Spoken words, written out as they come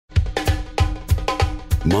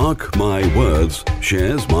Mark My Words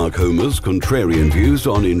shares Mark Homer's contrarian views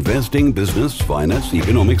on investing, business, finance,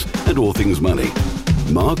 economics, and all things money.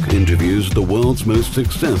 Mark interviews the world's most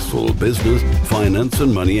successful business, finance,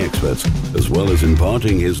 and money experts, as well as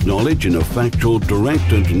imparting his knowledge in a factual,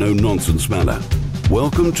 direct, and no-nonsense manner.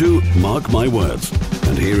 Welcome to Mark My Words.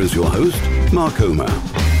 And here is your host, Mark Homer.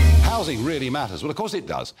 Housing really matters. Well, of course it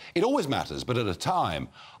does. It always matters, but at a time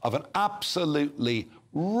of an absolutely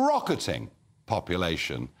rocketing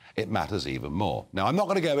population, it matters even more. Now, I'm not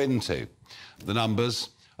going to go into the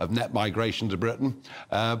numbers of net migration to Britain,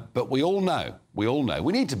 but we all know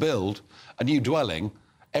we need to build a new dwelling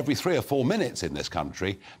every 3 or 4 minutes in this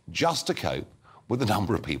country just to cope with the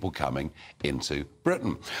number of people coming into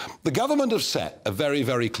Britain. The government have set a very,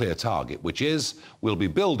 very clear target, which is we'll be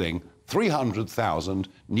building 300,000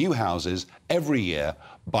 new houses every year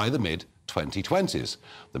by the mid-2020s.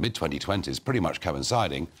 The mid-2020s pretty much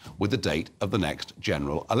coinciding with the date of the next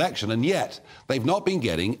general election. And yet, they've not been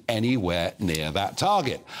getting anywhere near that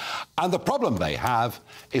target. And the problem they have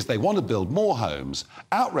is they want to build more homes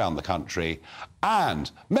out around the country,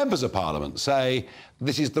 and members of Parliament say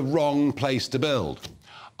this is the wrong place to build.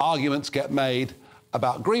 Arguments get made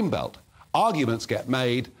about Greenbelt. Arguments get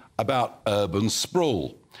made about urban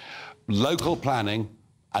sprawl. Local planning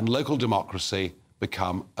and local democracy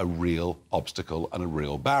become a real obstacle and a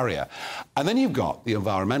real barrier. And then you've got the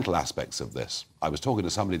environmental aspects of this. I was talking to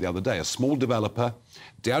somebody the other day, a small developer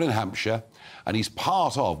down in Hampshire, and he's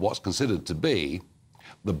part of what's considered to be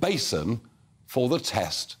the basin for the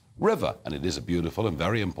Test River. And it is a beautiful and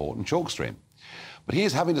very important chalk stream. But he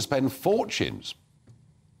is having to spend fortunes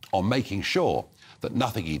on making sure that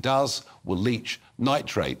nothing he does will leach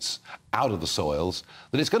nitrates out of the soils,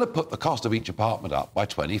 that it's going to put the cost of each apartment up by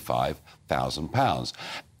 £25,000.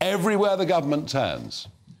 Everywhere the government turns,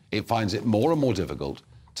 it finds it more and more difficult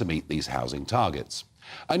to meet these housing targets.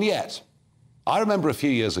 And yet, I remember a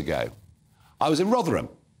few years ago, I was in Rotherham.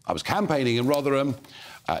 I was campaigning in Rotherham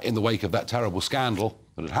in the wake of that terrible scandal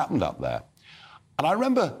that had happened up there. And I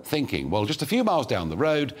remember thinking, well, just a few miles down the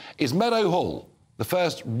road is Meadow Hall, the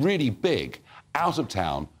first really big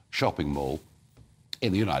out-of-town shopping mall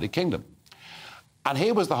in the United Kingdom. And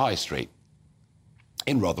here was the high street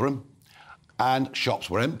in Rotherham, and shops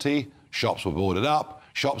were empty, shops were boarded up,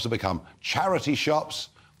 shops have become charity shops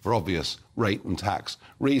for obvious rate and tax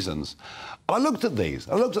reasons. And I looked at these,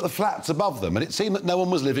 I looked at the flats above them, and it seemed that no one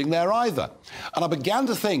was living there either. And I began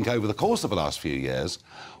to think over the course of the last few years,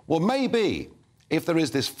 well, maybe if there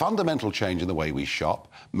is this fundamental change in the way we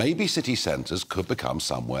shop, maybe city centres could become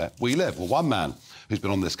somewhere we live. Well, one man who's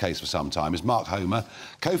been on this case for some time is Mark Homer,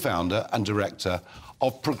 co-founder and director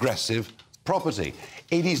of Progressive Property.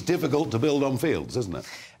 It is difficult to build on fields, isn't it?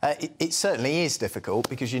 It certainly is difficult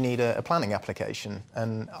because you need a planning application.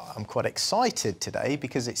 And I'm quite excited today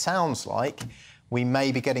because it sounds like we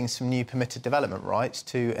may be getting some new permitted development rights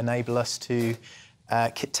to enable us to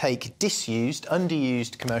take disused,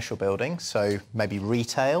 underused commercial buildings, so maybe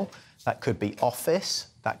retail, that could be office,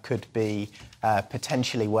 that could be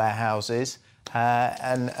potentially warehouses,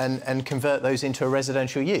 and convert those into a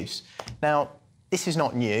residential use. Now, this is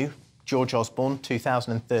not new. George Osborne,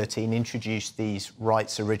 2013, introduced these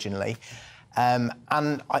rights originally. And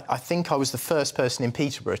I think I was the first person in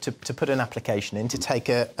Peterborough to put an application in to take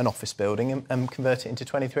an office building and convert it into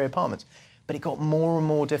 23 apartments. But it got more and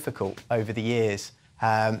more difficult over the years.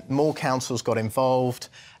 More councils got involved,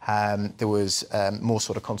 there was more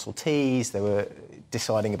sort of consultees, they were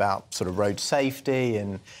deciding about sort of road safety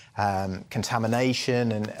and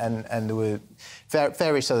contamination and there were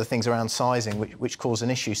various other things around sizing which caused an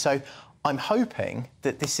issue. So I'm hoping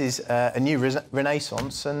that this is a new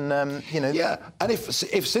renaissance and, you know... Yeah, and if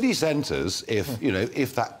city centres,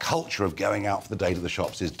 if that culture of going out for the day to the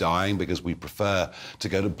shops is dying because we prefer to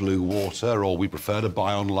go to Blue Water or we prefer to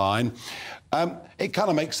buy online, it kind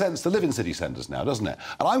of makes sense to live in city centres now, doesn't it?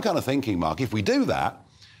 And I'm kind of thinking, Mark, if we do that,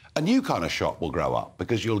 a new kind of shop will grow up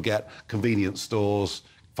because you'll get convenience stores,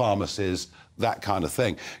 pharmacies, that kind of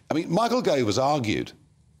thing. I mean, Michael Gove has argued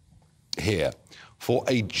here for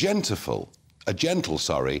a gentle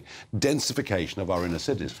densification of our inner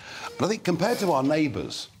cities. And I think compared to our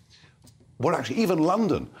neighbours, we're actually, even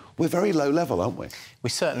London, we're very low level, aren't we? We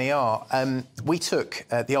certainly are. We took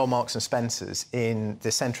the old Marks and Spencers in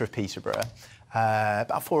the centre of Peterborough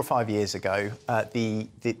about 4 or 5 years ago. The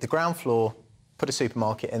ground floor, put a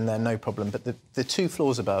supermarket in there, no problem, but the 2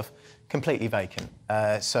 floors above, completely vacant.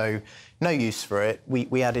 So no use for it.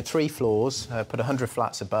 We added 3 floors, put 100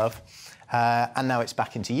 flats above, and now it's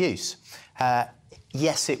back into use.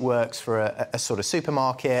 Yes, it works for a sort of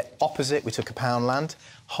supermarket. Opposite, we took a Poundland.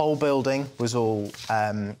 Whole building was all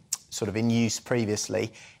sort of in use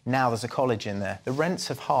previously. Now there's a college in there. The rents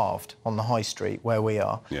have halved on the high street where we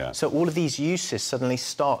are. Yeah. So all of these uses suddenly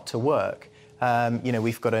start to work. You know,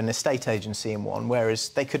 we've got an estate agency in one, whereas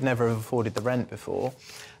they could never have afforded the rent before.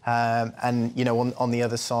 And, you know, on the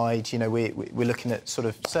other side, you know, we're looking at sort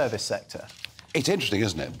of service sector. It's interesting,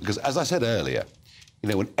 isn't it? Because, as I said earlier, you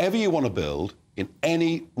know, whenever you want to build in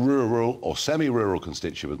any rural or semi-rural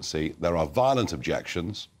constituency, there are violent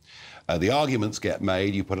objections. The arguments get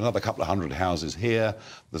made, you put another couple of hundred houses here,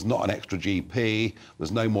 there's not an extra GP,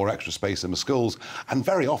 there's no more extra space in the schools, and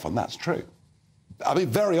very often that's true. I mean,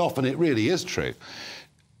 very often it really is true.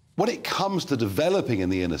 When it comes to developing in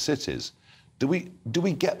the inner cities, do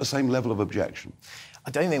we get the same level of objection? I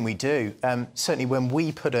don't think we do. Certainly when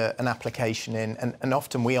we put an application in, and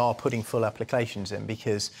often we are putting full applications in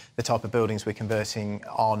because the type of buildings we're converting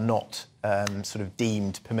are not sort of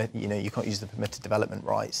deemed you know, you can't use the permitted development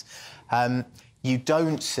rights. You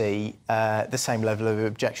don't see the same level of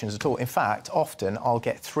objections at all. In fact, often I'll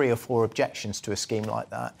get 3 or 4 objections to a scheme like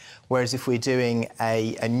that. Whereas if we're doing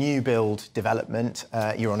a new build development,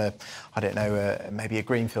 you're on I don't know, maybe a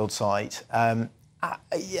greenfield site, and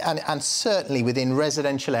certainly within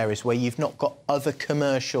residential areas where you've not got other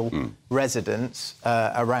commercial residents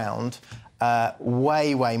around,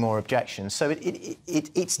 way more objections. So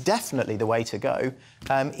it's definitely the way to go.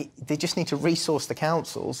 They just need to resource the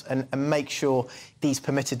councils and make sure these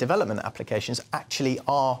permitted development applications actually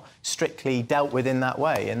are strictly dealt with in that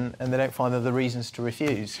way, and they don't find other reasons to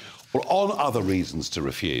refuse. Well, on other reasons to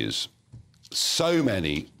refuse, so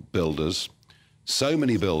many builders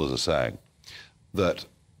are saying that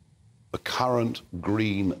the current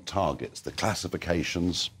green targets, the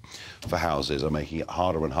classifications for houses, are making it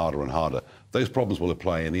harder and harder and harder. Those problems will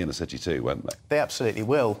apply in the inner city too, won't they? They absolutely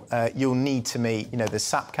will. You'll need to meet, you know, the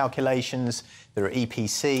SAP calculations, there are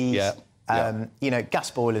EPCs. Yeah. You know, gas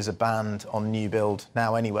boilers are banned on new build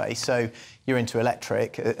now anyway, so you're into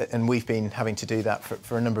electric, and we've been having to do that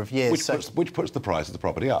for a number of years. Which puts the price of the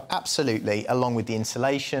property up. Absolutely, along with the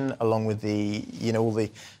insulation, along with the, you know, all the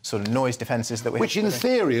sort of noise defences that we have. Which in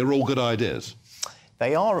theory are all good ideas.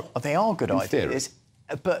 They are good ideas. Theory.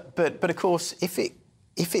 But of course, if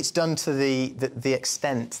it's done to the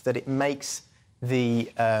extent that it makes the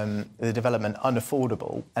development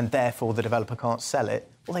unaffordable and therefore the developer can't sell it,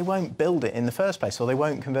 well, they won't build it in the first place, or they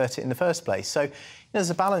won't convert it in the first place. So, you know,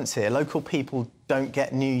 there's a balance here. Local people don't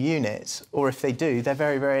get new units, or if they do, they're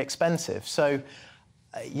very expensive. So,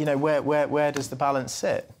 you know, where does the balance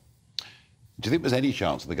sit? Do you think there's any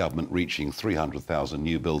chance of the government reaching 300,000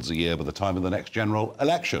 new builds a year by the time of the next general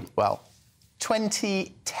election? Well,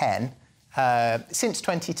 2010, since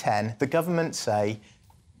 2010, the government say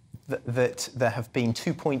that there have been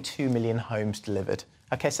 2.2 million homes delivered.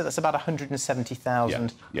 OK, so that's about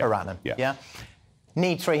 170,000 per annum. Yeah.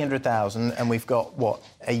 Need 300,000, and we've got, what,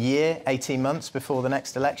 a year, 18 months before the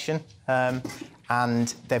next election?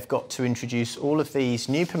 And they've got to introduce all of these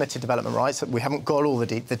new permitted development rights. We haven't got all the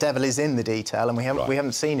devil is in the detail, and we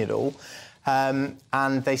haven't seen it all.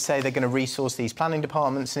 And they say they're going to resource these planning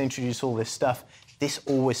departments and introduce all this stuff. This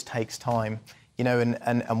always takes time. You know,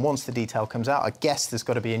 and once the detail comes out, I guess there's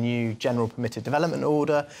got to be a new general permitted development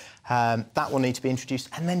order. That will need to be introduced.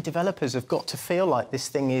 And then developers have got to feel like this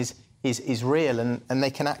thing is real, and they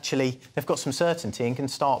can actually, they've got some certainty and can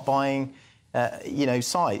start buying, you know,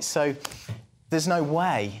 sites. So there's no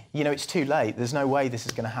way, you know, it's too late. There's no way this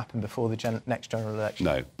is going to happen before the next general election.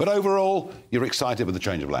 No. But overall, you're excited with the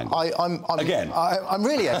change of language? I'm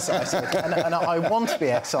really excited, and I want to be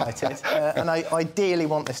excited, and I ideally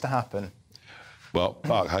want this to happen. Well,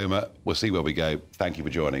 Mark Homer, we'll see where we go. Thank you for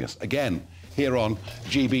joining us again here on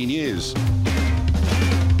GB News.